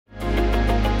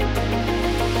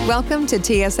Welcome to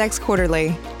TSX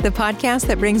Quarterly, the podcast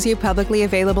that brings you publicly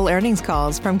available earnings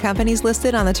calls from companies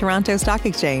listed on the Toronto Stock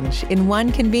Exchange in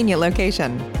one convenient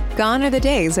location. Gone are the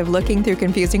days of looking through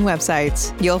confusing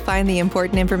websites. You'll find the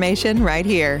important information right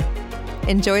here.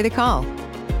 Enjoy the call.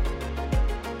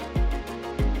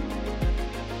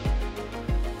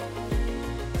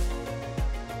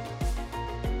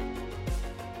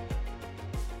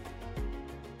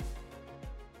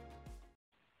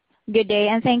 Good day,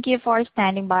 and thank you for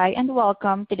standing by, and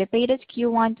welcome to the Peyto's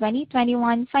Q1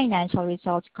 2021 Financial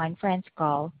Results Conference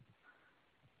Call.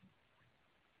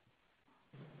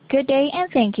 Good day,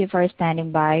 and thank you for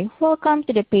standing by. Welcome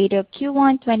to the Peyto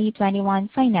Q1 2021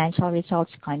 Financial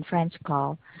Results Conference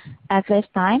Call. At this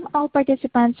time, all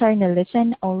participants are in a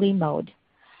listen-only mode.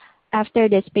 After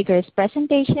the speaker's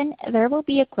presentation, there will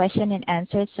be a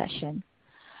question-and-answer session.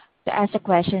 To ask a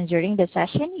question during the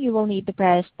session, you will need to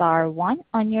press star 1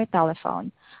 on your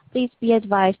telephone. Please be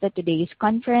advised that today's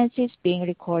conference is being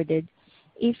recorded.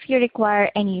 If you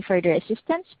require any further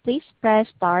assistance, please press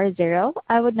star 0.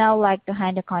 I would now like to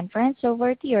hand the conference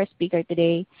over to your speaker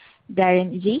today,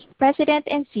 Darren Gee, President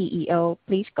and CEO.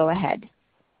 Please go ahead.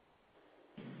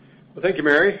 Well, thank you,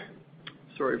 Mary.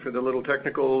 Sorry for the little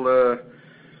technical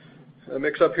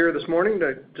mix-up here this morning.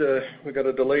 That we got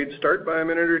a delayed start by a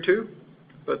minute or two.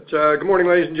 But good morning,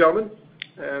 ladies and gentlemen,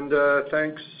 and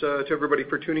thanks to everybody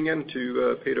for tuning in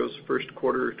to Peyto's first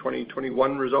quarter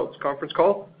 2021 results conference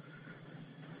call.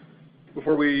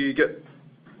 Before we get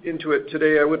into it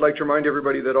today, I would like to remind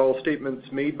everybody that all statements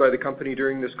made by the company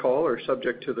during this call are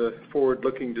subject to the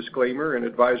forward-looking disclaimer and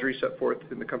advisory set forth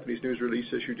in the company's news release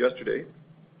issued yesterday.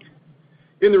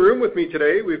 In the room with me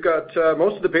today, we've got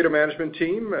most of the Peyto management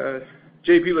team.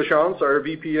 JP Lachance, our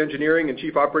VP Engineering and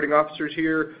Chief Operating Officer, is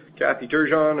here. Kathy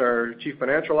Turgeon, our Chief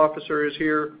Financial Officer, is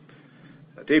here.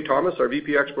 Dave Thomas, our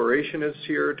VP Exploration, is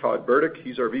here. Todd Burdick,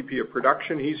 he's our VP of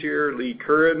Production, he's here. Lee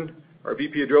Curran, our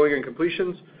VP of Drilling and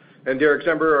Completions. And Derek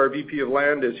Zember, our VP of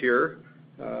Land, is here.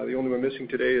 The only one missing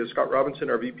today is Scott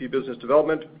Robinson, our VP Business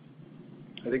Development.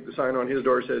 I think the sign on his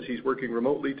door says he's working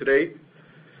remotely today.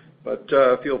 But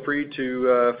feel free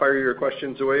to fire your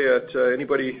questions away at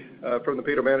anybody from the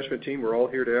Peyto management team. We're all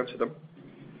here to answer them.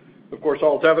 Of course,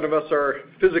 all 7 of us are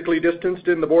physically distanced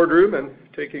in the boardroom and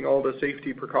taking all the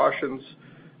safety precautions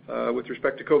with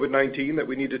respect to COVID-19 that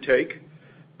we need to take.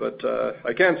 But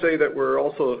I can say that we're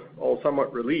also all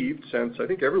somewhat relieved, since I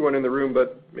think everyone in the room,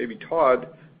 but maybe Todd,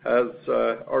 has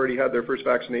already had their first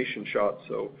vaccination shot.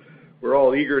 So we're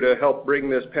all eager to help bring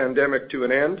this pandemic to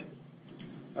an end.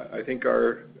 I think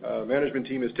our management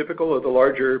team is typical of the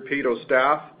larger Peyto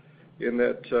staff, in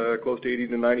that close to 80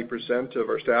 to 90% of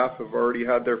our staff have already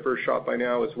had their first shot by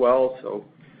now as well. So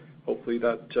hopefully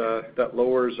that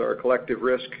lowers our collective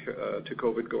risk to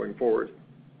COVID going forward.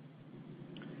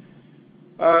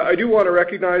 I do want to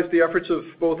recognize the efforts of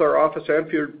both our office and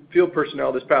field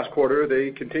personnel this past quarter. They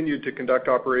continued to conduct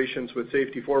operations with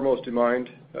safety foremost in mind,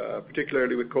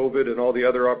 particularly with COVID and all the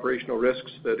other operational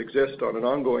risks that exist on an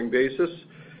ongoing basis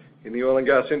in the oil and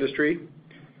gas industry.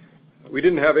 We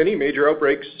didn't have any major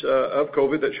outbreaks of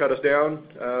COVID that shut us down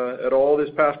at all this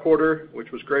past quarter,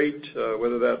 which was great,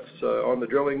 whether that's on the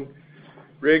drilling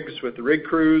rigs with the rig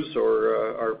crews,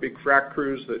 or our big frac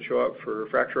crews that show up for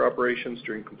fracture operations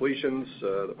during completions,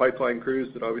 the pipeline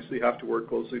crews that obviously have to work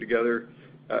closely together,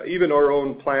 even our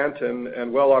own plant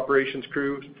and well operations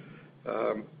crews.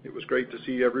 It was great to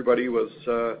see everybody was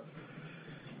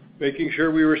making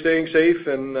sure we were staying safe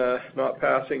and not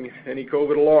passing any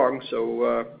COVID along.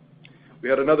 So we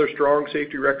had another strong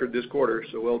safety record this quarter,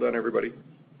 so well done, everybody.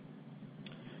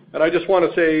 And I just want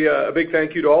to say a big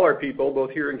thank you to all our people,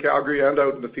 both here in Calgary and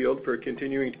out in the field, for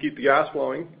continuing to keep the gas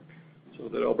flowing so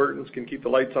that Albertans can keep the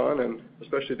lights on, and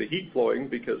especially the heat flowing,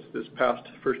 because this past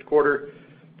first quarter,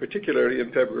 particularly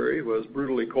in February, was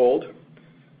brutally cold.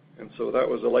 And so that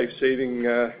was a life-saving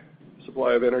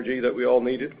supply of energy that we all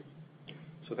needed.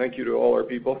 So thank you to all our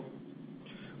people.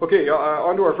 Okay,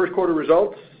 on to our first quarter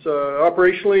results.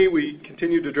 Operationally, we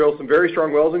continued to drill some very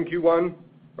strong wells in Q1.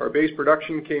 Our base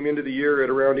production came into the year at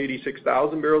around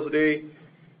 86,000 barrels a day,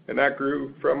 and that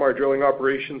grew from our drilling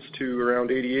operations to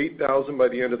around 88,000 by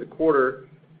the end of the quarter.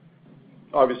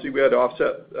 Obviously, we had to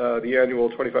offset the annual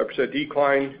 25%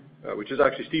 decline, which is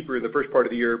actually steeper in the first part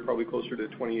of the year, probably closer to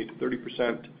 28 to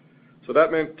 30%. So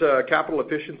that meant capital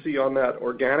efficiency on that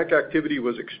organic activity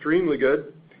was extremely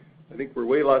good. I think we're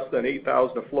way less than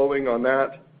 8,000 of flowing on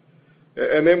that.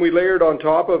 And then we layered on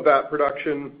top of that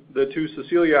production the 2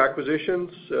 Cecilia acquisitions.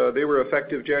 They were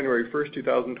effective January 1st,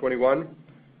 2021.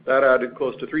 That added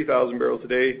close to 3,000 barrels a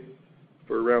day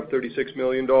for around $36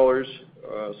 million.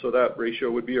 So that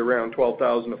ratio would be around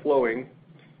 12,000 of flowing.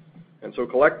 And so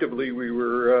collectively, we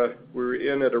were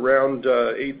in at around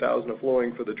 8,000 of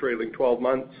flowing for the trailing 12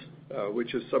 months,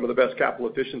 which is some of the best capital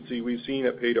efficiency we've seen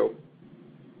at Peyto.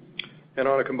 And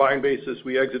on a combined basis,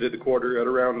 we exited the quarter at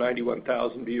around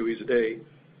 91,000 BOEs a day.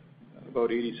 About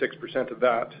 86% of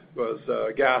that was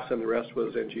gas, and the rest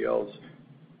was NGLs.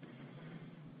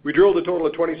 We drilled a total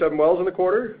of 27 wells in the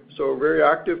quarter, so a very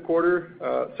active quarter.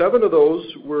 7 of those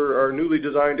were our newly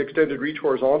designed extended reach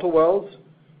horizontal wells.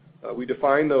 We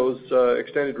define those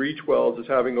extended reach wells as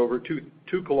having over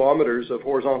 2 kilometers of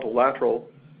horizontal lateral.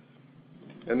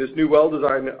 And this new well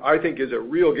design, I think, is a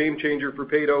real game changer for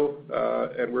Peyto,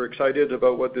 and we're excited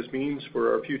about what this means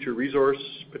for our future resource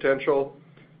potential.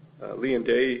 Lee and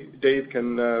Dave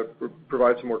can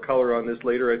provide some more color on this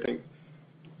later, I think.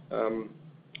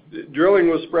 Drilling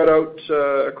was spread out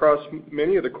across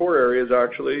many of the core areas,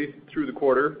 actually, through the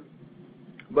quarter.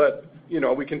 But,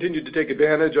 we continued to take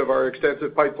advantage of our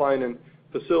extensive pipeline and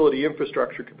facility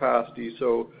infrastructure capacity.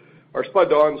 So our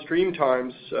spud-on stream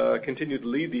times continued to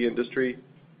lead the industry.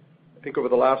 I think over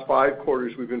the last 5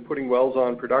 quarters, we've been putting wells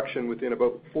on production within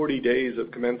about 40 days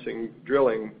of commencing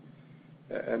drilling.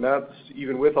 And that's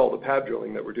even with all the pad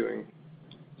drilling that we're doing.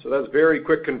 So that's very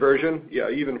quick conversion,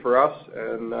 even for us,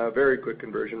 and very quick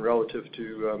conversion relative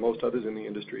to most others in the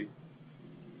industry.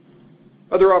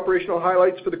 Other operational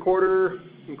highlights for the quarter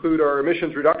include our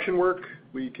emissions reduction work.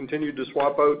 We continued to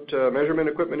swap out measurement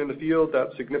equipment in the field. That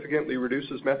significantly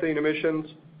reduces methane emissions.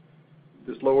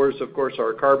 This lowers, of course,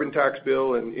 our carbon tax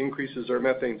bill and increases our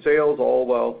methane sales, all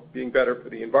while being better for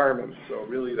the environment. So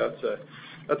really, that's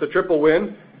a triple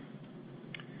win.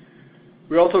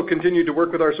 We also continued to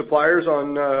work with our suppliers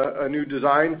on a new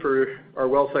design for our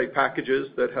well site packages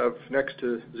that have next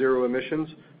to zero emissions.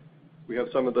 We have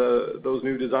some of those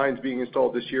new designs being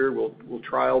installed this year. We'll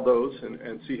trial those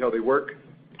and see how they work,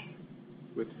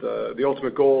 with the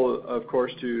ultimate goal, of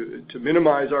course, to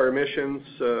minimize our emissions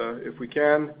if we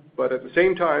can. But at the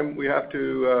same time, we have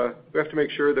to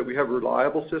make sure that we have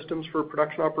reliable systems for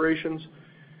production operations.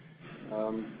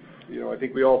 I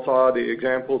think we all saw the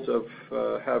examples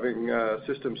of having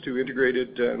systems too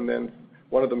integrated and then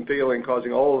one of them failing,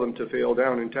 causing all of them to fail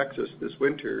down in Texas this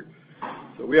winter.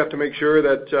 So we have to make sure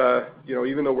that,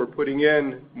 even though we're putting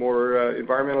in more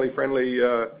environmentally friendly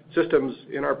systems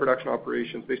in our production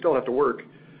operations, they still have to work,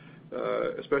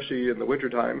 especially in the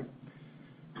wintertime.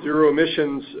 Zero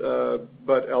emissions,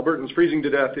 but Albertans freezing to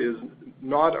death is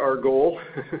not our goal.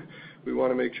 We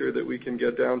want to make sure that we can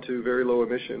get down to very low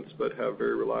emissions but have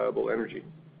very reliable energy.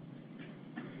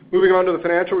 Moving on to the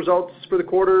financial results for the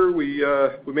quarter, we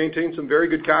maintained some very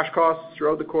good cash costs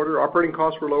throughout the quarter. Operating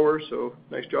costs were lower, so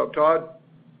nice job, Todd.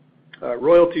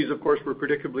 Royalties, of course, were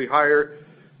predictably higher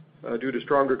due to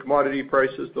stronger commodity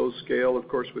prices. Those scale, of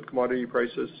course, with commodity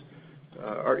prices.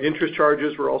 Our interest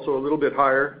charges were also a little bit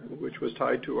higher, which was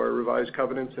tied to our revised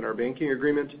covenants in our banking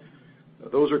agreement.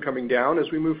 Those are coming down as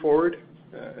we move forward,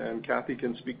 and Kathy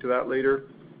can speak to that later.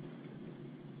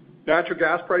 Natural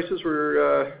gas prices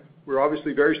were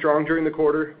obviously very strong during the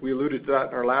quarter. We alluded to that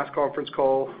in our last conference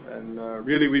call, and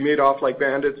really we made off like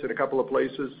bandits in a couple of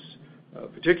places,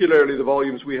 particularly the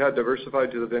volumes we had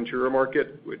diversified to the Ventura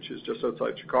market, which is just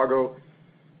outside Chicago.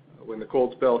 When the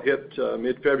cold spell hit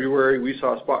mid-February, we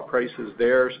saw spot prices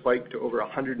there spike to over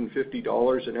 $150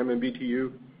 in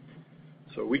MMBTU.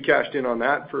 So we cashed in on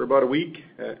that for about a week,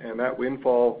 and that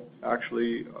windfall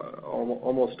actually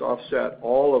almost offset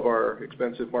all of our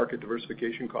expensive market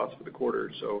diversification costs for the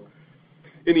quarter. So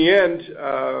in the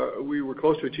end, we were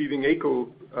close to achieving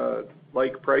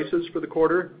AECO-like prices for the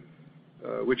quarter,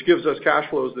 which gives us cash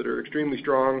flows that are extremely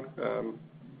strong.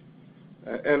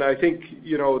 And I think,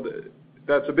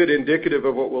 that's a bit indicative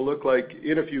of what will look like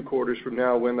in a few quarters from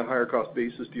now when the higher cost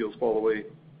basis deals fall away.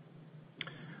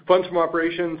 Funds from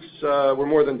operations were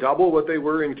more than double what they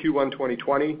were in Q1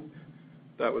 2020.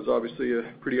 That was obviously a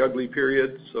pretty ugly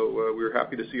period, so we were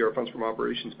happy to see our funds from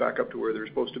operations back up to where they're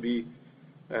supposed to be.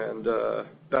 And that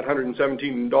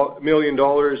 $117 million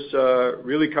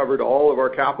really covered all of our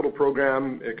capital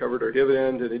program. It covered our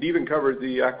dividend, and it even covered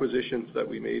the acquisitions that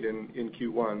we made in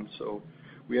Q1. So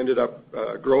we ended up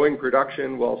growing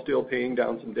production while still paying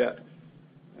down some debt,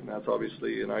 and that's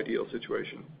obviously an ideal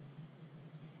situation.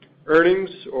 Earnings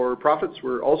or profits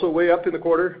were also way up in the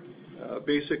quarter,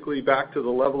 basically back to the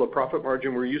level of profit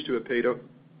margin we're used to at Peyto.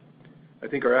 I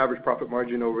think our average profit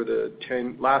margin over the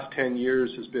last 10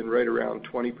 years has been right around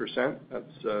 20%.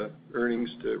 That's earnings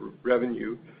to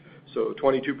revenue. So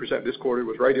 22% this quarter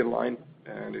was right in line,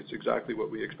 and it's exactly what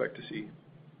we expect to see.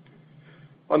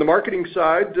 On the marketing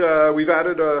side, we've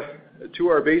added to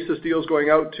our basis deals going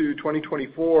out to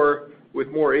 2024 with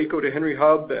more AECO to Henry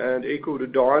Hub and AECO to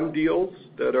Dawn deals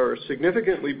that are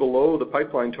significantly below the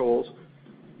pipeline tolls.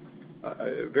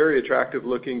 Very attractive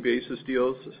looking basis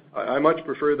deals. I much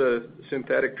prefer the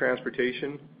synthetic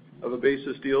transportation of a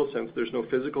basis deal since there's no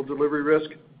physical delivery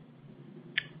risk.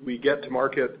 We get to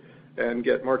market and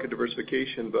get market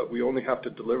diversification, but we only have to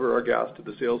deliver our gas to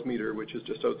the sales meter, which is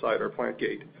just outside our plant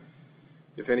gate.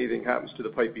 If anything happens to the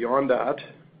pipe beyond that,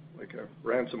 like a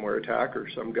ransomware attack or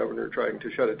some governor trying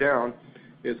to shut it down,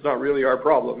 it's not really our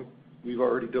problem. We've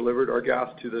already delivered our gas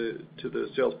to the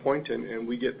sales point, and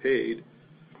we get paid,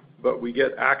 but we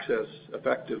get access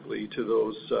effectively to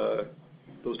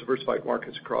those diversified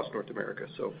markets across North America.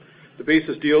 So the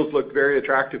basis deals look very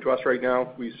attractive to us right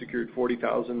now. We secured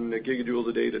 40,000 gigajoules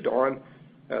a day to Dawn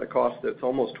at a cost that's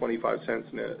almost 25 cents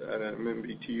an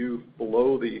MMBTU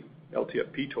below the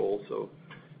LTFP toll, so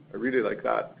I really like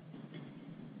that.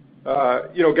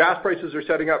 Gas prices are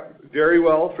setting up very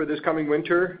well for this coming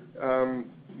winter.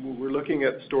 We're looking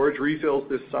at storage refills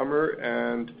this summer,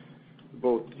 and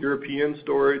both European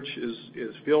storage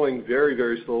is filling very,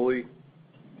 very slowly.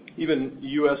 Even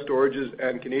U.S. storages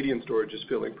and Canadian storage is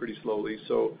filling pretty slowly.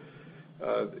 So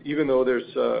even though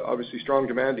there's obviously strong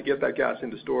demand to get that gas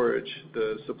into storage,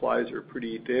 the supplies are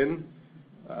pretty thin.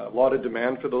 A lot of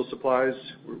demand for those supplies.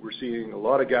 We're seeing a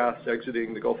lot of gas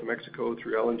exiting the Gulf of Mexico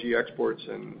through LNG exports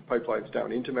and pipelines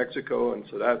down into Mexico, and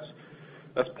so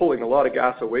that's pulling a lot of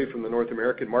gas away from the North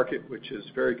American market, which is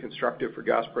very constructive for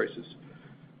gas prices.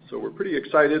 So we're pretty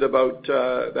excited about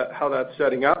how that's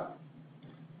setting up.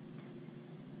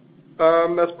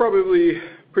 That's probably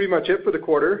pretty much it for the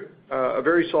quarter. A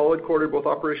very solid quarter, both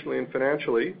operationally and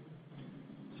financially.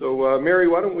 So Mary,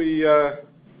 why don't we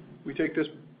take this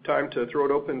time to throw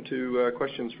it open to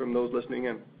questions from those listening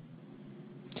in.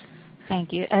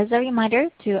 Thank you. As a reminder,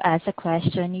 to ask a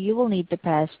question, you will need to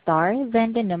press star,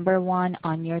 then the number 1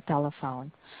 on your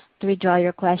telephone. To withdraw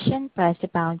your question, press the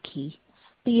pound key.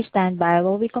 Please stand by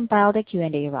while we compile the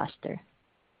Q&A roster.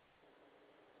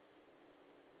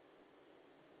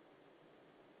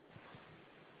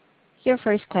 Your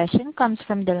first question comes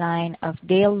from the line of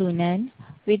Dale Lunan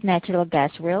with Natural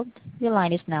Gas World. Your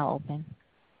line is now open.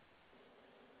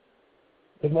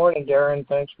 Good morning, Darren.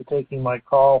 Thanks for taking my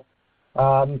call.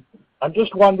 I'm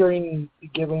just wondering,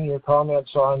 given your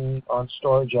comments on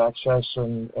storage access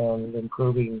and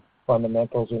improving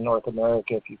fundamentals in North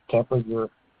America, if you've tempered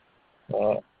your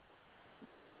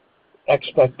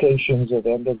expectations of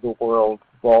end-of-the-world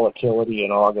volatility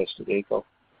in August at AECO.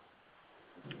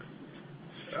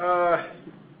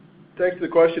 Thanks for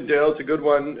the question, Dale. It's a good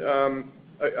one.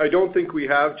 I don't think we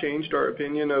have changed our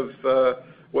opinion of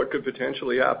what could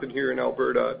potentially happen here in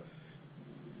Alberta.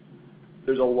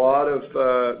 There's a lot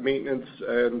of maintenance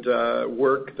and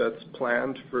work that's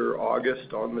planned for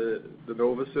August on the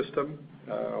NOVA system.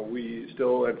 We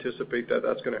still anticipate that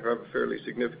that's going to have a fairly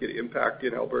significant impact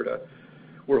in Alberta.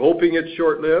 We're hoping it's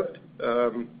short-lived.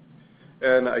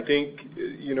 And I think,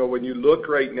 when you look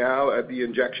right now at the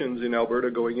injections in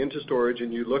Alberta going into storage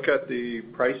and you look at the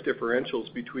price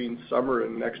differentials between summer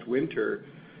and next winter,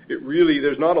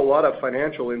 there's not a lot of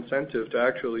financial incentive to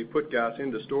actually put gas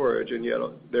into storage, and yet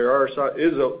there is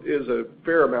a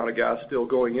fair amount of gas still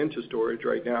going into storage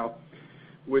right now,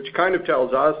 which kind of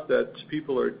tells us that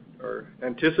people are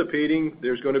anticipating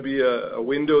there's going to be a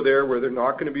window there where they're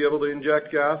not going to be able to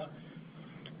inject gas,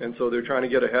 and so they're trying to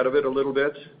get ahead of it a little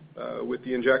bit with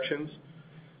the injections.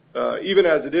 Even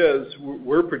as it is,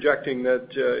 we're projecting that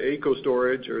AECO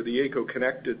storage, or the AECO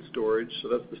connected storage, so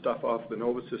that's the stuff off the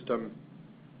NOVA system,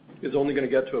 is only going to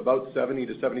get to about 70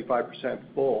 to 75%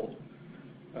 full.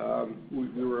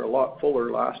 We were a lot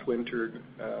fuller last winter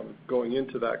going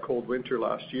into that cold winter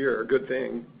last year, a good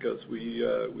thing, because we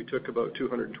took about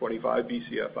 225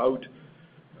 BCF out.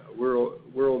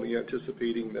 We're only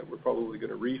anticipating that we're probably going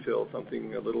to refill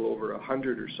something a little over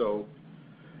 100 or so.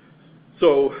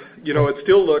 So, it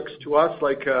still looks to us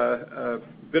like a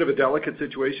bit of a delicate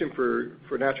situation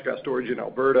for natural gas storage in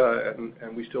Alberta,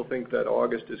 and we still think that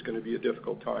August is going to be a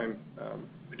difficult time,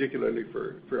 particularly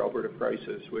for Alberta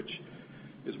prices, which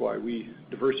is why we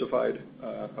diversified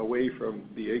away from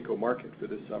the AECO market for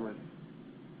this summer.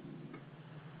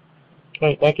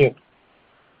 Okay, thank you.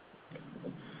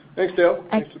 Thanks, Dale.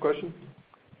 Thanks for the question.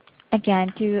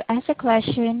 Again, to ask a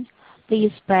question,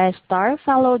 please press star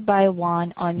followed by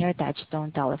 1 on your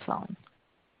touchtone telephone.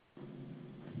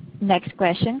 Next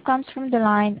question comes from the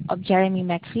line of Jeremy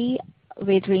McPhee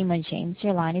with Raymond James.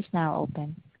 Your line is now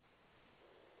open.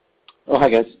 Oh, hi,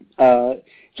 guys.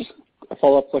 Just a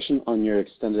follow-up question on your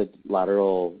extended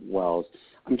lateral wells.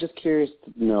 I'm just curious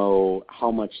to know how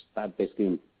much that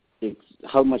basically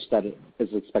how much that is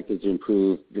expected to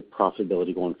improve your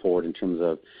profitability going forward in terms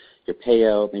of your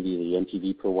payout, maybe the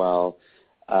NPV per well,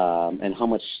 and how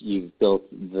much you've built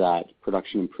that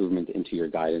production improvement into your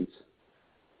guidance?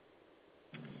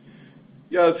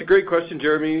 Yeah, it's a great question,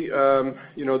 Jeremy.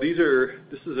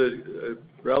 This is a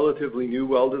relatively new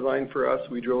well design for us.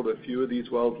 We drilled a few of these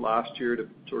wells last year to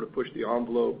sort of push the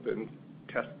envelope and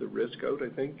test the risk out, I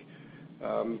think.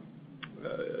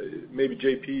 Maybe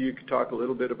JP, you could talk a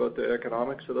little bit about the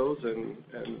economics of those and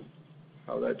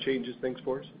how that changes things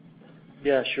for us.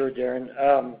 Yeah, sure,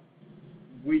 Darren.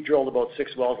 We drilled about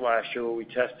 6 wells last year where we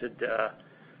tested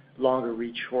longer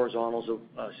reach horizontals of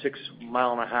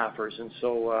 6.5-mile-ers, and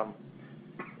so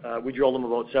we drilled them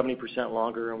about 70%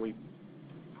 longer, and we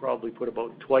probably put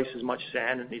about twice as much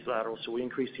sand in these laterals, so we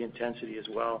increased the intensity as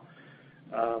well.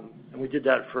 And we did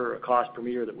that for a cost per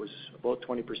meter that was about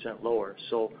 20% lower.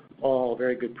 So all a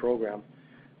very good program.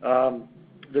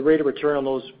 The rate of return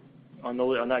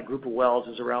on that group of wells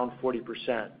is around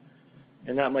 40%,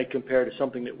 and that might compare to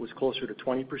something that was closer to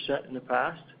 20% in the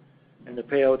past. And the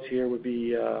payouts here would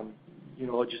be,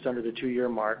 just under the 2-year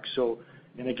mark. So,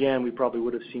 and again, we probably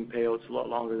would have seen payouts a lot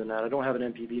longer than that. I don't have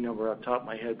an NPV number off the top of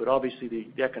my head, but obviously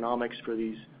the economics for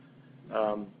these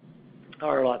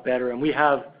are a lot better. And we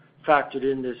have factored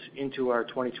in this into our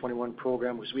 2021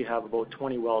 program, because we have about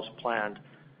 20 wells planned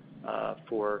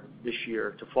for this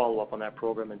year to follow up on that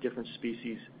program in different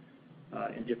species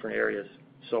in different areas.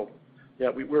 So, yeah,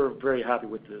 we're very happy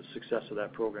with the success of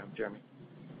that program, Jeremy.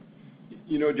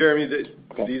 Jeremy,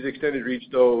 these extended reach,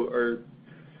 though,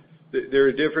 they're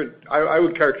a different, I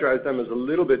would characterize them as a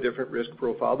little bit different risk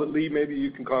profile. But Lee, maybe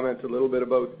you can comment a little bit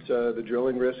about the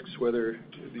drilling risks, whether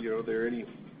they're any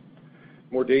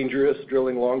more dangerous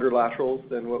drilling longer laterals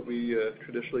than what we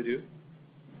traditionally do.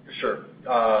 Sure.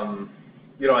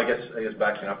 I guess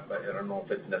backing up, I don't know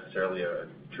if it's necessarily a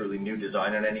truly new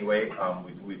design in any way.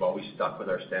 We've always stuck with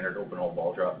our standard open hole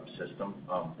ball drop system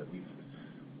that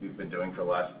we've been doing for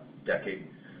the last decade.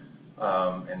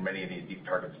 And many of these deep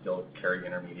targets still carry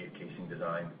intermediate casing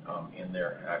design in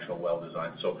their actual well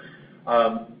design. So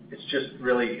it's just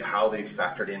really how they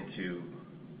factored into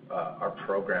our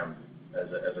program as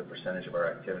a percentage of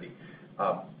our activity.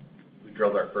 We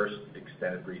drilled our first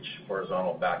extended reach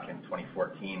horizontal back in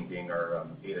 2014, being our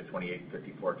 8-28,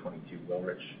 54-22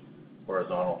 well-rich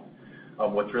horizontal.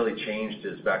 What's really changed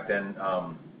is back then,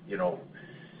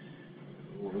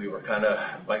 we were kind of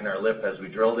biting our lip as we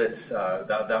drilled it.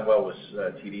 That well was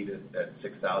TD'd at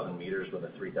 6,000 meters with a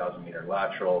 3,000-meter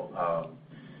lateral.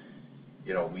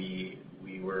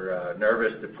 We were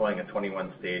nervous deploying a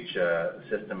 21-stage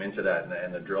system into that,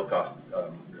 and the drill cost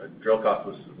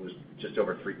was just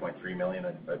over $3.3 million,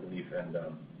 I believe, and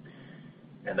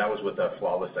that was with a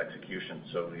flawless execution.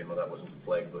 So that wasn't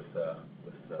plagued with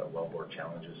wellbore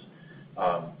challenges.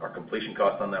 Our completion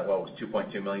cost on that well was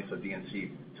 $2.2 million, so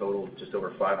D&C total just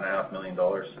over $5.5 million. It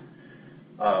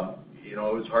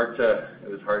was hard.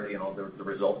 The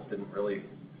results didn't really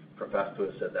profess to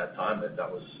us at that time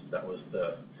that was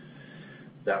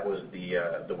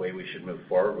the way we should move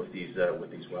forward with these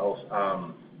wells.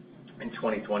 In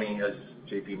 2020, as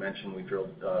JP mentioned, we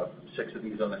drilled 6 of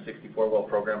these on a 64 well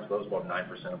program, so that was about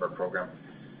 9% of our program.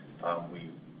 We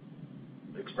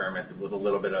experimented with a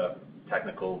little bit of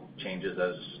technical changes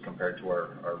as compared to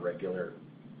our regular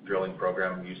drilling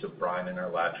program, use of brine in our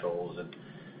laterals, and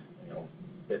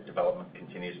bit development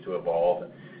continues to evolve.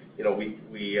 We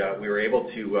were able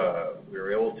to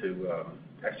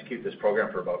execute this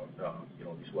program for about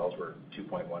these wells were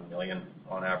 2.1 million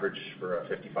on average for a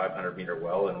 5,500 meter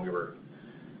well, and we were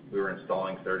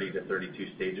installing 30 to 32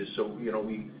 stages. So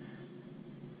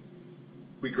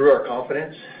we grew our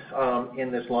confidence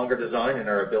in this longer design and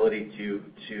our ability to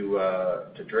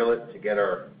drill it, to get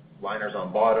our liners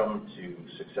on bottom, to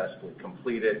successfully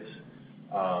complete it.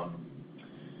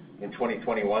 In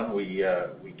 2021, we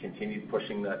continued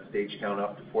pushing that stage count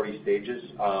up to 40 stages.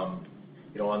 On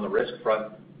the risk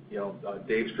front,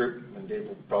 Dave's group, and Dave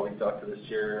will probably talk to this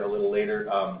here a little later.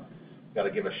 Got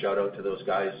to give a shout out to those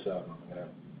guys. I'm going to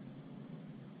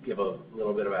give a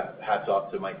little bit of a hats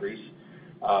off to Mike Reese.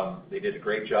 They did a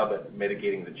great job at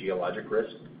mitigating the geologic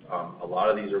risk. A lot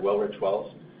of these are well-rich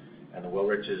wells, and the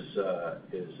well-rich has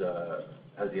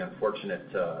the unfortunate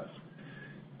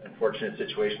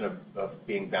situation of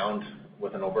being bound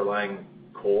with an overlying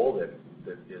coal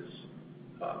that is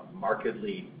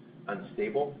markedly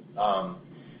unstable.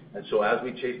 And so as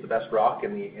we chase the best rock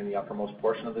in the uppermost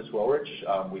portion of this well-rich,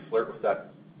 we flirt with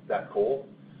that coal,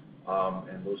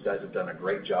 and those guys have done a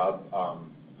great job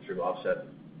through offset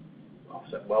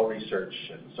well research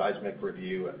and seismic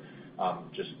review,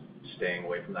 just staying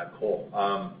away from that coal.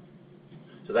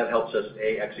 So that helps us,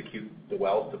 execute the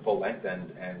wells to full length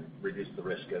and reduce the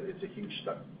risk. It's a huge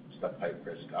stuck pipe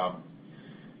risk.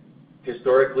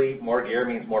 Historically, more gear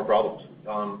means more problems.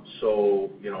 So,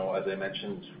 as I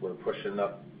mentioned, we're pushing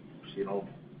up,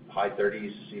 high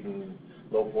 30s, even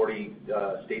low 40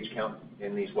 stage count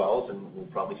in these wells, and we'll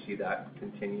probably see that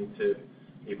continue to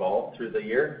evolve through the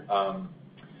year.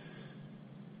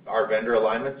 Our vendor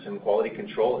alignments and quality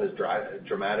control has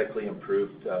dramatically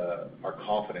improved our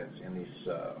confidence in these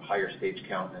higher stage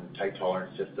count and tight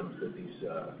tolerance systems that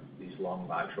these long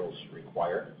laterals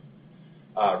require.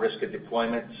 Risk of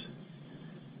deployment,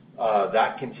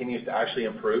 that continues to actually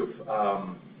improve.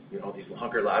 These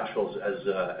longer laterals,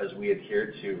 as we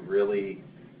adhere to really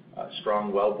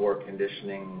strong wellbore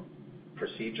conditioning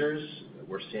procedures,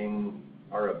 we're seeing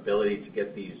our ability to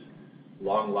get these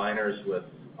long liners with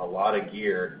a lot of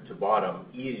gear to bottom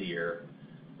easier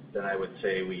than I would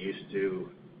say we used to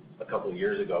a couple of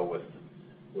years ago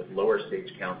with lower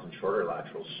stage counts and shorter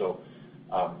laterals. So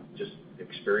just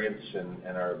experience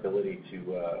and our ability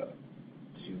to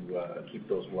keep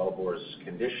those wellbores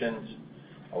conditioned,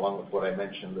 along with what I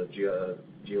mentioned, the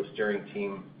geosteering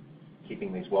team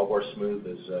keeping these wellbores smooth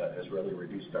has really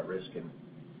reduced our risk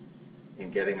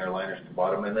in getting our liners to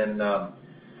bottom. And then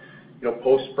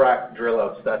post-frac drill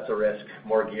outs, that's a risk.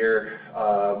 More gear,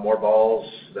 more balls,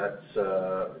 that's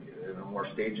more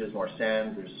stages, more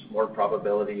sand. There's more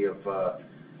probability of a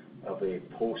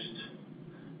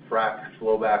post-frac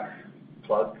flowback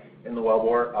plug in the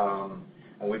wellbore,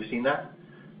 and we've seen that.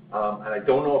 And I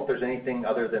don't know if there's anything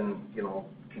other than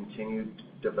continued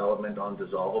development on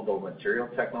dissolvable material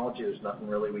technology. There's nothing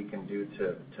really we can do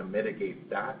to mitigate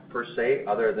that per se,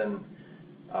 other than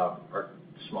our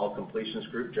small completions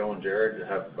group, Joe and Jared,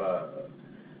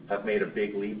 have made a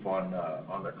big leap on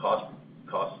their cost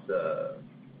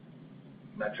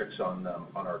metrics on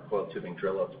our coiled tubing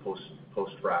drill outs post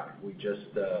frac. We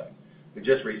just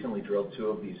recently drilled 2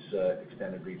 of these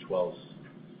extended reach wells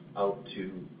out to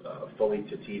fully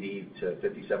to TD to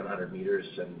 5,700 meters,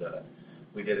 and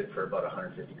we did it for about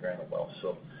 $150,000 a well.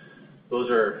 So those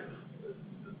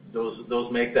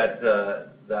make that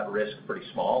risk pretty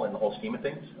small in the whole scheme of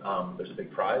things. There's a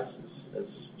big prize, as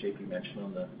JP mentioned,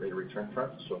 on the rate of return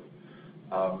front. So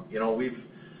we've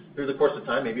through the course of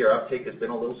time, maybe our uptake has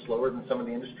been a little slower than some of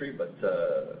the industry, but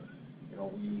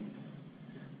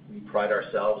we pride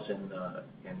ourselves in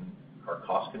our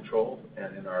cost control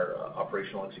and in our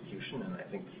operational execution, and I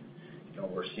think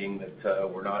we're seeing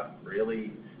that we're not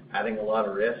really adding a lot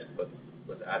of risk, but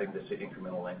with adding this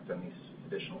incremental length and these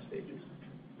additional stages.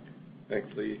 Thanks,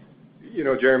 Lee.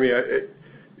 Jeremy,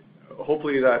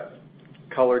 hopefully that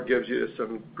color gives you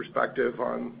some perspective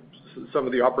on some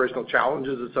of the operational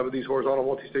challenges of some of these horizontal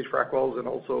multi-stage frac wells, and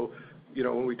also,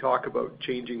 when we talk about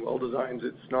changing well designs,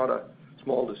 it's not a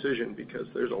small decision because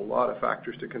there's a lot of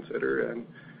factors to consider, and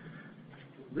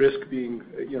risk being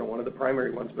one of the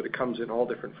primary ones, but it comes in all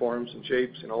different forms and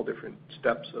shapes and all different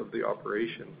steps of the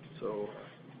operation. So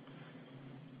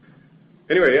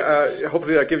anyway,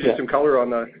 hopefully that gives you some color on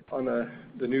the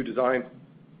new design.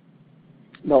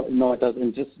 No, it doesn't.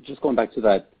 And just going back to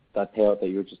that payout that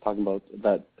you were just talking about,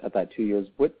 that at that 2 years,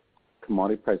 what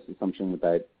commodity price assumption would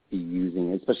that be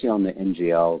using, especially on the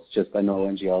NGLs? I know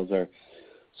NGLs are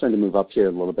starting to move up here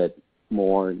a little bit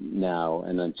more now,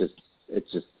 and then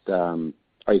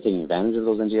are you taking advantage of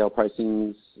those NGL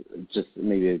pricings? Just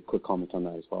maybe a quick comment on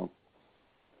that as well.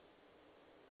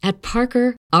 At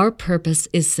Parker, our purpose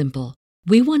is simple.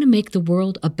 We want to make the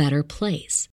world a better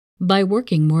place by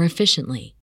working more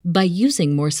efficiently, by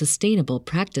using more sustainable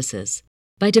practices,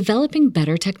 by developing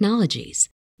better technologies.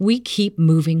 We keep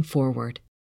moving forward.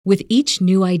 With each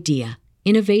new idea,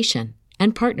 innovation,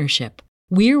 and partnership,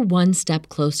 we're one step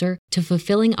closer to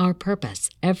fulfilling our purpose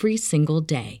every single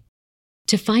day.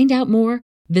 To find out more,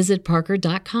 visit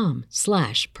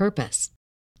parker.com/purpose.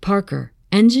 Parker,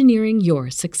 engineering your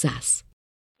success.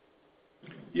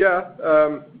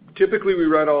 Yeah, typically we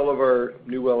run all of our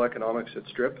new well economics at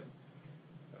strip,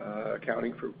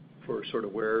 accounting for sort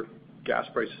of where gas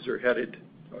prices are headed.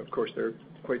 Of course, they're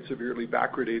quite severely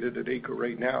backwardated at AECO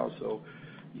right now, so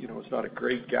it's not a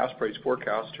great gas price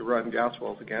forecast to run gas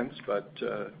wells against, but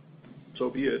so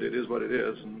be it. It is what it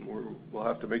is, and we'll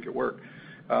have to make it work.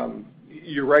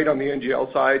 You're right on the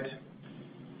NGL side.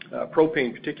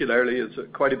 Propane particularly is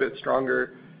quite a bit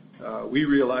stronger. We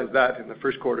realized that in the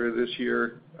first quarter of this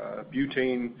year.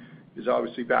 Butane is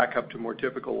obviously back up to more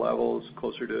typical levels,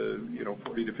 closer to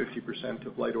 40 to 50%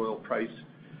 of light oil price.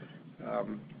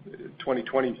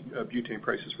 2020 butane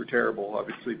prices were terrible,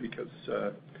 obviously, because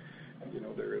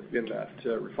there had been that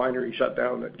refinery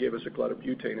shutdown that gave us a glut of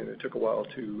butane, and it took a while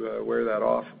to wear that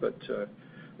off. But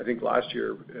I think last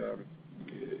year,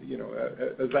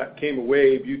 as that came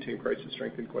away, butane prices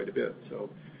strengthened quite a bit. So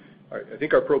I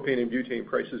think our propane and butane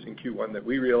prices in Q1 that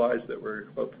we realized that were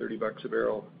about $30 a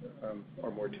barrel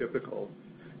are more typical.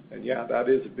 And yeah, that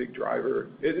is a big driver.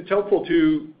 It's helpful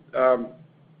too.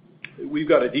 We've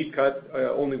got a deep cut,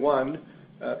 only one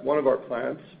at one of our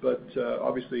plants, but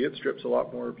obviously it strips a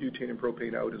lot more butane and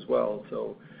propane out as well.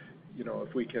 So,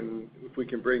 if we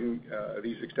can bring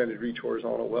these extended reach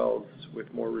horizontal wells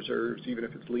with more reserves, even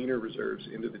if it's leaner reserves,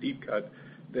 into the deep cut,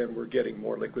 then we're getting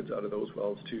more liquids out of those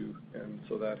wells too, and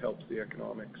so that helps the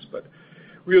economics. But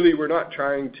really, we're not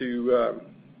trying to,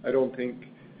 I don't think,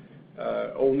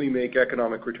 only make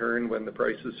economic return when the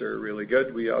prices are really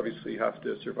good. We obviously have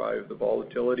to survive the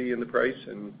volatility in the price,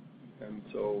 and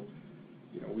so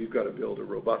we've got to build a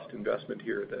robust investment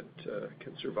here that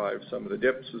can survive some of the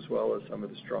dips as well as some of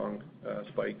the strong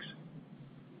spikes.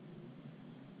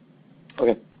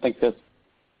 Okay, thanks, guys.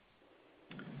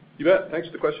 You bet. Thanks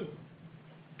for the question.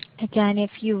 Again, if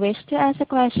you wish to ask a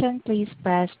question, please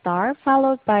press star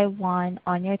followed by 1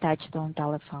 on your touchtone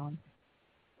telephone.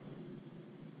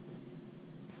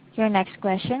 Your next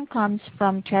question comes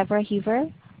from Trevor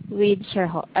Heaver with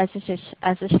as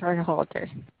a shareholder.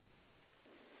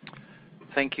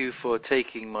 Thank you for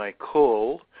taking my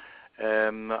call.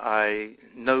 I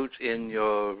note in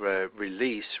your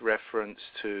release reference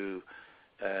to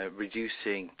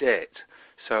reducing debt.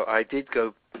 So I did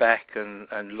go back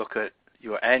and look at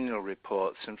your annual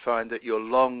reports and find that your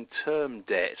long-term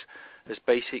debt has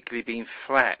basically been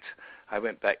flat. I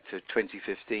went back to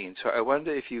 2015. So I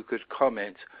wonder if you could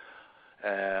comment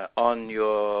on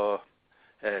your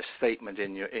statement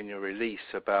in your release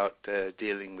about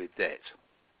dealing with debt.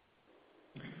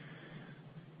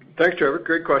 Thanks, Trevor.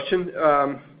 Great question.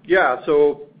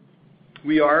 So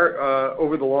we are,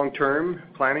 over the long term,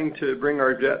 planning to bring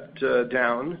our debt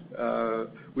down.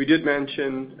 We did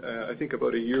mention, I think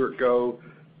about a year ago,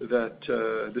 that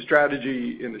the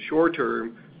strategy in the short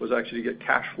term was actually to get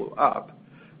cash flow up.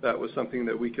 That was something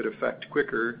that we could affect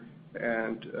quicker,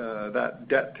 and that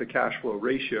debt to cash flow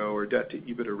ratio or debt to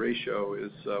EBITDA ratio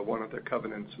is one of the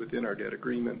covenants within our debt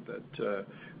agreement that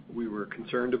we were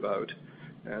concerned about.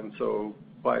 And so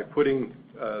by putting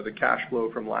the cash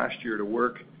flow from last year to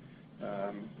work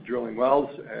drilling wells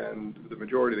and the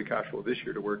majority of the cash flow this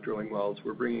year to work drilling wells,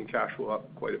 we're bringing cash flow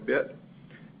up quite a bit.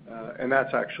 And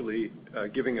that's actually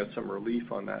giving us some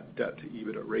relief on that debt to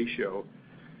EBITDA ratio.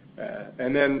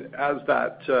 And then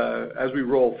as we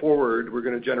roll forward, we're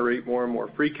going to generate more and more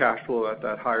free cash flow at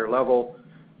that higher level,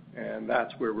 and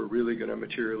that's where we're really going to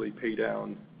materially pay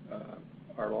down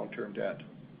our long-term debt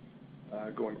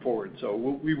going forward. So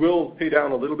we will pay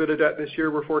down a little bit of debt this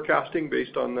year, we're forecasting,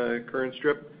 based on the current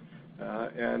strip.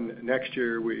 And next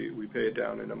year, we pay it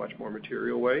down in a much more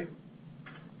material way.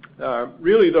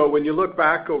 Really, though, when you look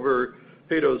back over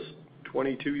Peyto's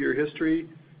 22-year history,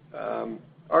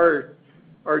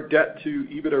 our debt to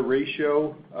EBITDA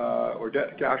ratio or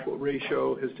debt to cash flow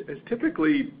ratio has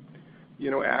typically,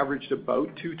 averaged about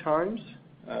 2 times,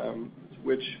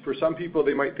 which for some people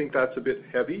they might think that's a bit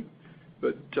heavy,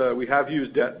 but we have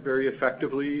used debt very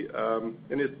effectively,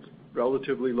 and it's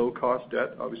relatively low-cost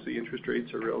debt. Obviously, interest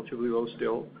rates are relatively low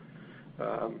still,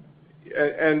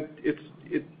 and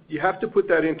you have to put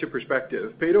that into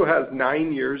perspective. Peyto has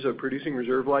 9 years of producing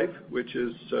reserve life, which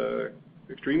is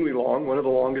extremely long, one of the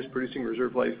longest producing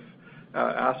reserve life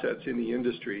assets in the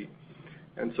industry.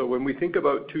 And so when we think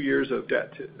about 2 years of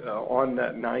debt on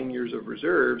that 9 years of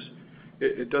reserves,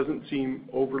 it doesn't seem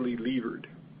overly levered.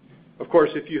 Of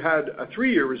course, if you had a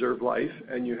 3-year reserve life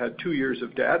and you had 2 years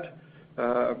of debt,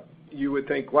 you would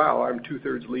think, wow, I'm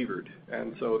 2/3 levered.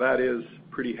 And so that is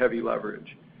pretty heavy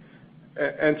leverage.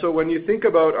 And so when you think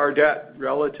about our debt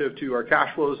relative to our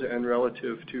cash flows and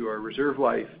relative to our reserve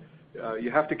life,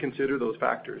 you have to consider those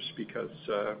factors, because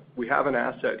we have an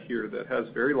asset here that has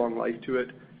very long life to it,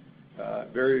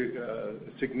 very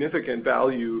significant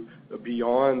value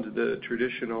beyond the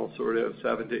traditional sort of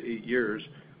 7 to 8 years.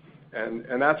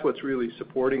 And that's what's really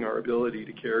supporting our ability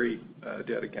to carry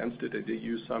debt against it and to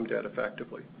use some debt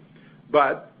effectively.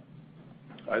 But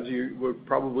as you would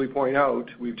probably point out,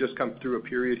 we've just come through a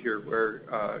period here where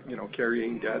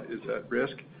carrying debt is at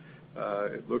risk.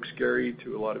 It looks scary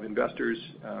to a lot of investors,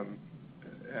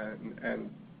 and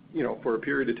for a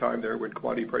period of time there when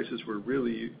commodity prices were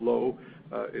really low,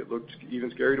 it looked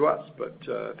even scary to us. But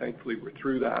thankfully, we're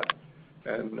through that,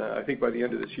 and I think by the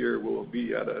end of this year, we'll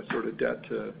be at a sort of debt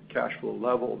to cash flow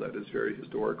level that is very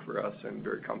historic for us and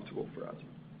very comfortable for us.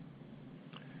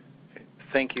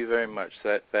 Thank you very much.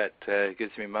 That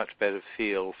gives me a much better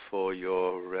feel for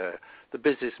your the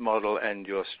business model and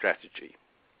your strategy.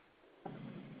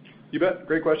 You bet.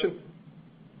 Great question.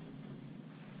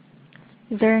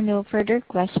 There are no further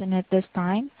questions at this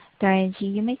time. Darren G.,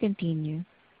 you may continue.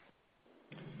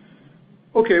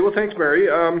 Okay, well, thanks, Mary.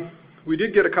 We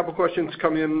did get a couple questions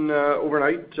come in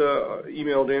overnight,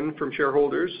 emailed in from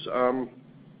shareholders.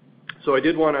 So I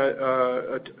did want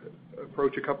to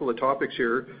approach a couple of topics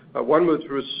here. One was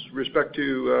respect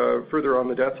to further on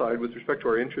the debt side with respect to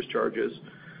our interest charges.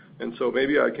 And so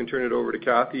maybe I can turn it over to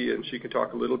Kathy and she can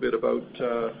talk a little bit about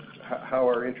how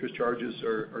our interest charges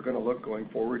are going to look going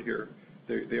forward here.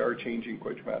 They are changing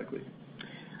quite dramatically.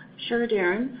 Sure,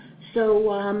 Darren.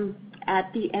 So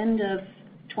at the end of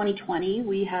 2020,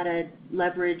 we had a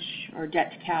leverage or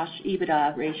debt-to-cash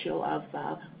EBITDA ratio of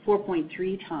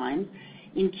 4.3 times.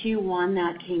 In Q1,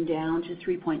 that came down to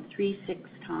 3.36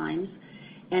 times.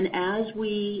 And as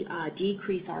we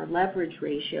decrease our leverage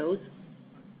ratios,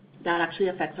 that actually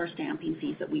affects our stamping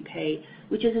fees that we pay,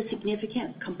 which is a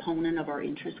significant component of our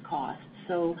interest costs.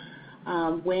 So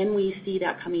when we see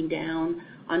that coming down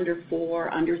under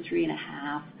 4, under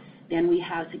 3.5, then we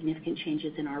have significant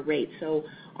changes in our rate. So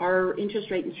our interest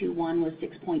rate in Q1 was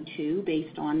 6.2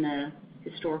 based on the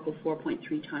historical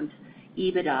 4.3 times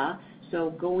EBITDA.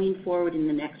 So going forward in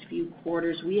the next few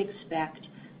quarters, we expect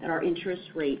that our interest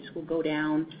rates will go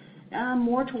down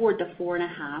more toward the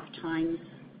 4.5 times,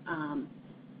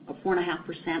 a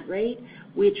 4.5% rate,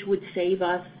 which would save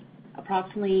us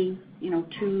approximately,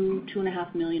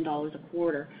 $2.5 million a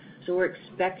quarter. So we're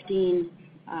expecting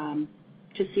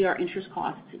to see our interest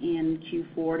costs in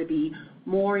Q4 to be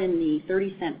more in the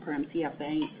 30 cent per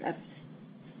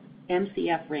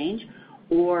MCF range,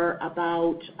 or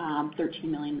about $13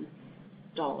 million,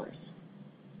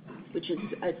 which is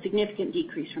a significant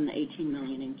decrease from the $18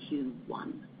 million in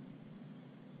Q1.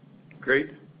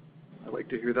 Great. I'd like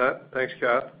to hear that. Thanks,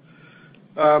 Kath.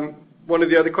 One of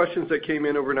the other questions that came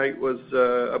in overnight was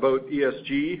about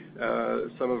ESG,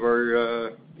 some of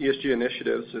our ESG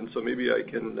initiatives, and so maybe I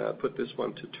can put this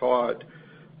one to Todd.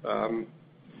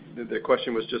 The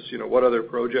question was just, what other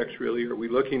projects really are we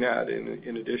looking at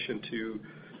in addition to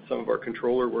some of our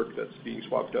controller work that's being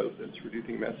swapped out that's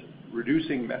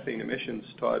reducing methane emissions?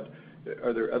 Todd,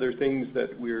 are there other things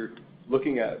that we're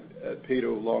looking at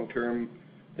Peyto, long-term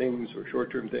things or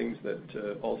short-term things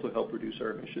that also help reduce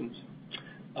our emissions?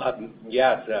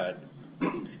 Yes,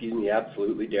 excuse me,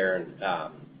 absolutely, Darren.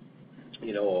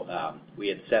 We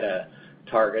had set a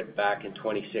target back in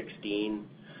 2016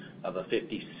 of a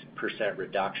 50%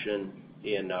 reduction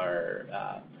in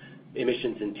our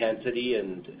emissions intensity,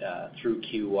 and through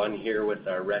Q1 here with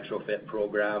our retrofit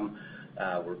program,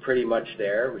 we're pretty much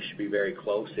there. We should be very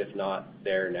close, if not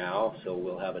there now, so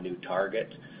we'll have a new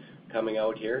target coming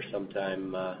out here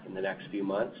sometime in the next few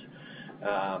months.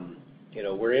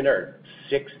 We're in our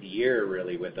 6th year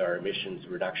really with our emissions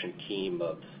reduction team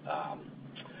of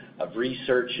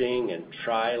researching and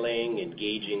trialing,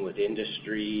 engaging with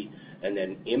industry, and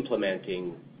then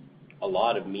implementing a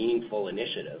lot of meaningful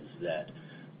initiatives that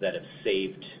have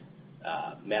saved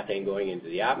methane going into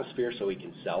the atmosphere so we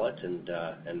can sell it. And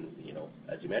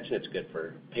as you mentioned, it's good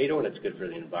for Peyto and it's good for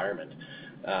the environment.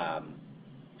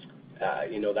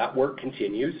 That work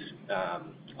continues.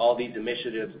 All these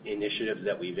initiatives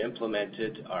that we've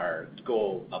implemented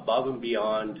go above and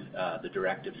beyond the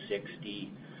Directive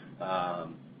 60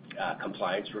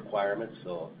 compliance requirements.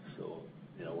 So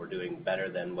we're doing better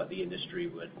than what the industry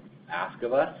would ask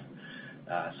of us.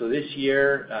 So this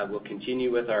year we'll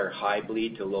continue with our high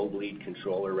bleed to low bleed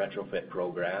controller retrofit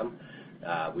program.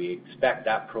 We expect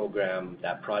that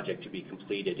project to be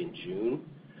completed in June.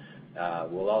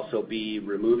 We'll also be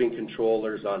removing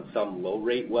controllers on some low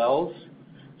rate wells.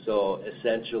 So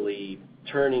essentially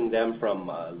turning them from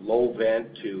a low vent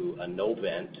to a no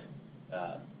vent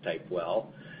type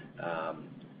well.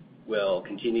 We'll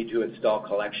continue to install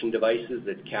collection devices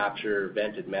that capture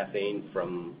vented methane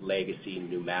from legacy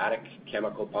pneumatic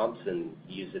chemical pumps and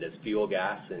use it as fuel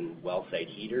gas in well site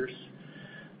heaters.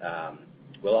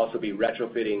 We'll also be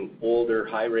retrofitting older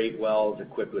high rate wells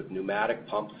equipped with pneumatic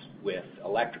pumps with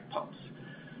electric pumps.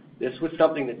 This was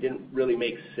something that didn't really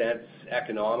make sense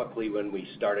economically when we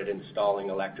started installing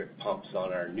electric pumps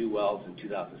on our new wells in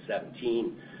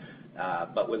 2017.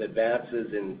 But with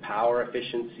advances in power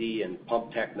efficiency and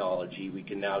pump technology, we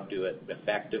can now do it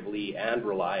effectively and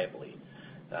reliably.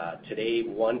 Today,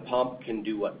 one pump can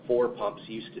do what 4 pumps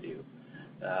used to do.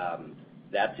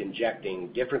 That's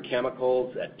injecting different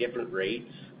chemicals at different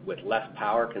rates with less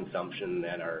power consumption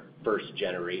than our first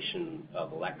generation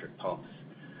of electric pumps.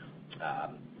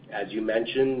 As you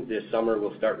mentioned, this summer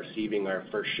we'll start receiving our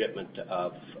first shipment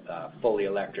of fully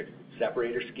electric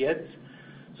separator skids.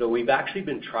 So we've actually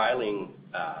been trialing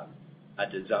a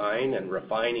design and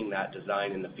refining that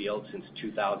design in the field since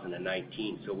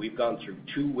 2019. So we've gone through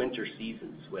 2 winter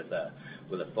seasons with a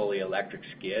fully electric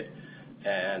skid,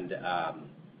 and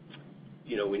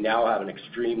we now have an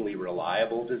extremely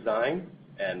reliable design,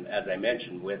 and as I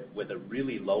mentioned, with a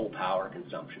really low power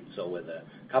consumption. So with a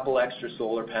couple extra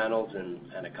solar panels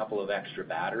and a couple of extra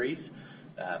batteries,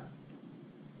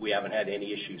 we haven't had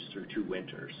any issues through 2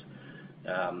 winters.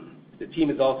 The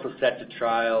team is also set to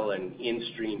trial an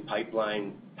in-stream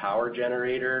pipeline power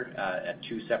generator at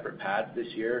 2 separate pads this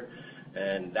year,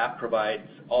 and that provides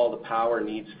all the power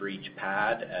needs for each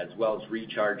pad as well as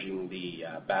recharging the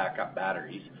backup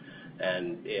batteries.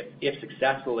 And if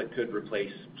successful, it could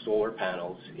replace solar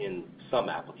panels in some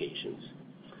applications.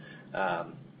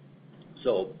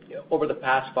 So over the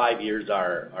past 5 years,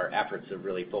 our efforts have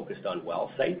really focused on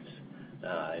well sites.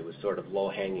 It was sort of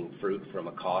low-hanging fruit from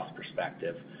a cost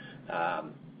perspective.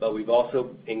 But we've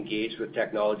also engaged with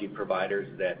technology providers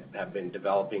that have been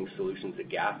developing solutions at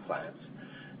gas plants.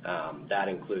 That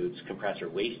includes compressor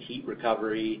waste heat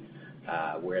recovery,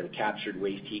 where the captured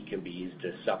waste heat can be used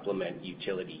to supplement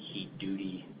utility heat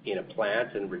duty in a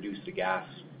plant and reduce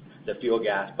the fuel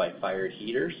gas by fired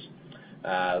heaters.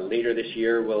 Later this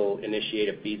year, we'll initiate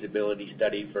a feasibility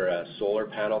study for a solar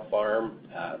panel farm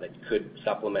that could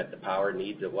supplement the power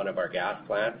needs of one of our gas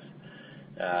plants.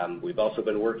 We've also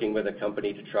been working with a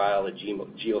company to trial a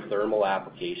geothermal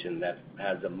application that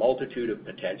has a multitude of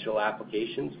potential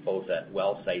applications, both at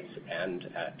well sites and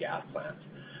at gas plants.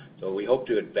 So we hope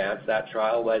to advance that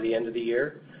trial by the end of the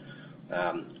year.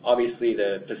 Obviously,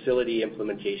 the facility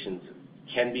implementations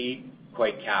can be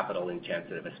quite capital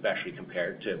intensive, especially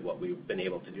compared to what we've been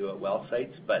able to do at well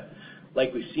sites. But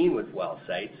like we've seen with well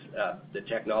sites, the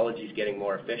technology is getting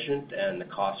more efficient and the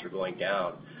costs are going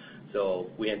down. So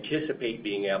we anticipate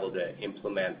being able to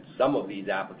implement some of these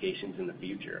applications in the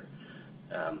future.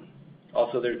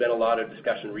 Also, there's been a lot of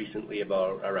discussion recently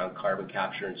around carbon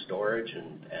capture and storage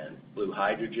and blue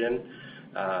hydrogen.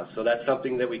 So that's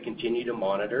something that we continue to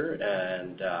monitor,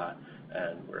 and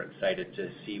we're excited to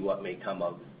see what may come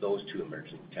of those 2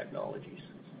 emerging technologies.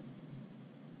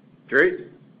 Great.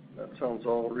 That sounds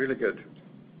all really good.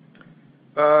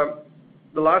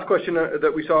 The last question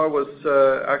that we saw was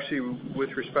actually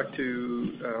with respect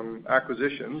to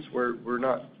acquisitions. We're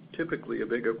not typically a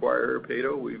big acquirer of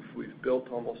Peyto. We've built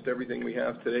almost everything we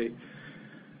have today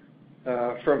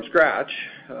from scratch,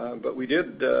 but we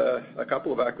did a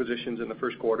couple of acquisitions in the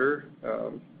first quarter.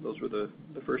 Those were the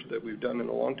first that we've done in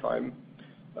a long time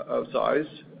of size.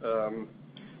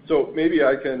 So maybe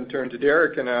I can turn to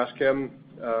Derek and ask him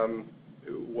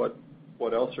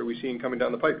what else are we seeing coming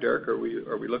down the pipe, Derek? Are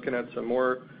we looking at some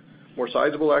more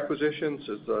sizable acquisitions?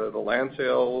 Is the land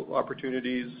sale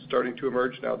opportunities starting to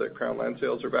emerge now that Crown land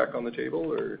sales are back on the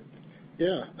table? Or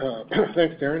yeah,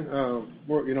 thanks, Darren.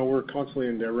 We're constantly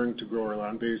endeavoring to grow our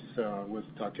land base with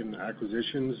tuck-in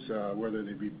acquisitions, whether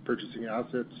they be purchasing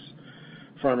assets,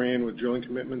 farming in with drilling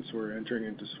commitments, or entering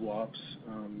into swaps.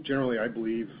 Generally, I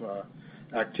believe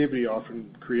activity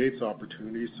often creates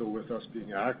opportunities. So with us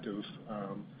being active,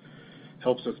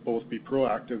 helps us both be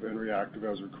proactive and reactive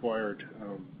as required.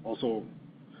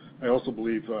 I also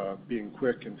believe being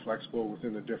quick and flexible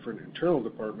within the different internal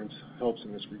departments helps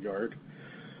in this regard.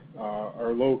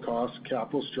 Our low-cost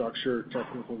capital structure,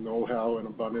 technical know-how, and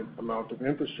abundant amount of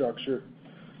infrastructure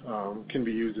can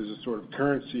be used as a sort of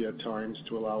currency at times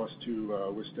to allow us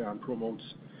to withstand promotes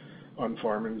on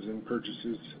farm-ins and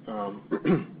purchases,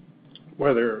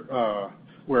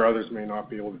 where others may not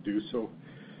be able to do so.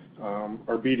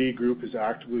 Our BD group is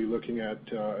actively looking at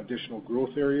additional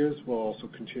growth areas while also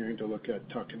continuing to look at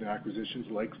tuck-in acquisitions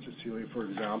like Cecilia, for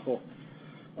example.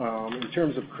 In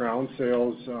terms of Crown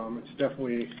sales, it's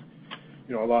definitely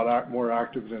a lot more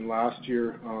active than last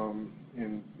year.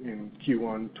 In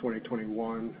Q1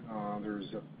 2021,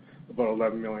 there's about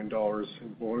 $11 million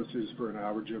in bonuses for an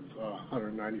average of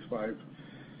 $195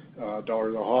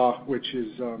 a ha, which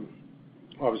is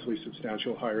obviously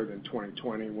substantial higher than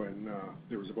 2020 when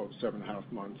there was about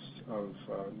 7.5 months of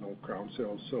no Crown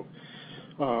sales. So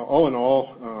all in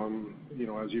all,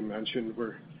 as you mentioned,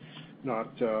 we're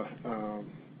not,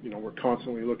 we're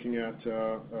constantly looking at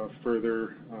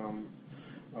further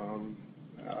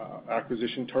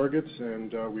acquisition targets,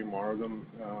 and we monitor them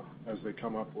as they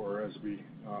come up or as we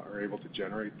are able to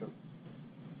generate them.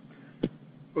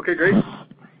 Okay, great.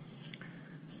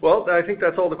 Well, I think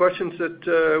that's all the questions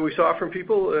that we saw from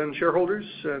people and shareholders,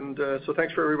 and so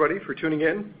thanks for everybody for tuning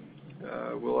in.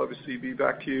 We'll obviously be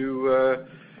back to you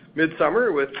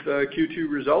midsummer with Q2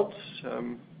 results.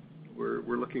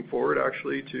 We're looking forward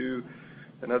actually to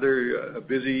another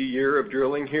busy year of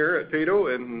drilling here at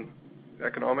Peyto, and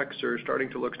economics are starting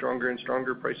to look stronger and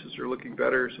stronger. Prices are looking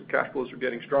better, so cash flows are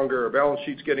getting stronger. Our balance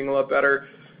sheet's getting a lot better,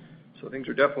 so things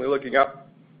are definitely looking up.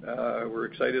 We're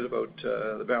excited about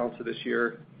the balance of this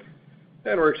year,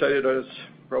 and we're excited, as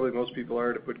probably most people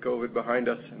are, to put COVID behind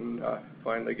us and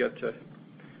finally get to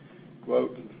go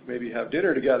out and maybe have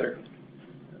dinner together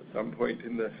at some point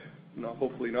in the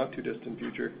hopefully not too distant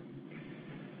future.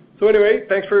 So anyway,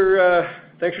 thanks for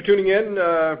tuning in.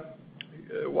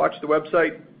 Watch the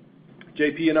website.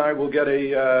 JP and I will get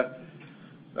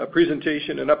a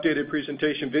presentation, an updated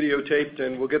presentation videotaped,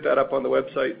 and we'll get that up on the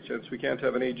website. Since we can't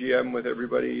have an AGM with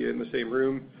everybody in the same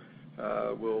room,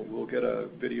 we'll get a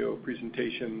video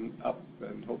presentation up,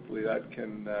 and hopefully that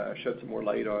can shed some more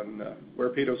light on where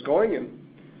Peyto's going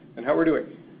and how we're doing.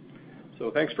 So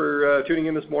thanks for tuning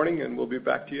in this morning, and we'll be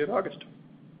back to you in August.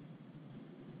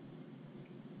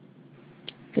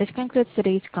 This concludes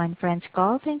today's conference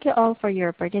call. Thank you all for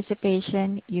your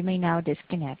participation. You may now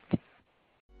disconnect.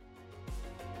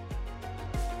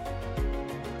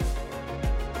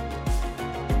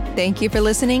 Thank you for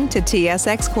listening to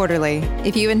TSX Quarterly.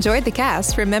 If you enjoyed the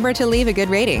cast, remember to leave a good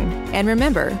rating. And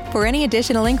remember, for any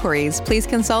additional inquiries, please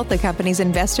consult the company's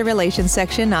investor relations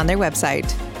section on their website.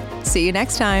 See you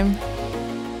next time.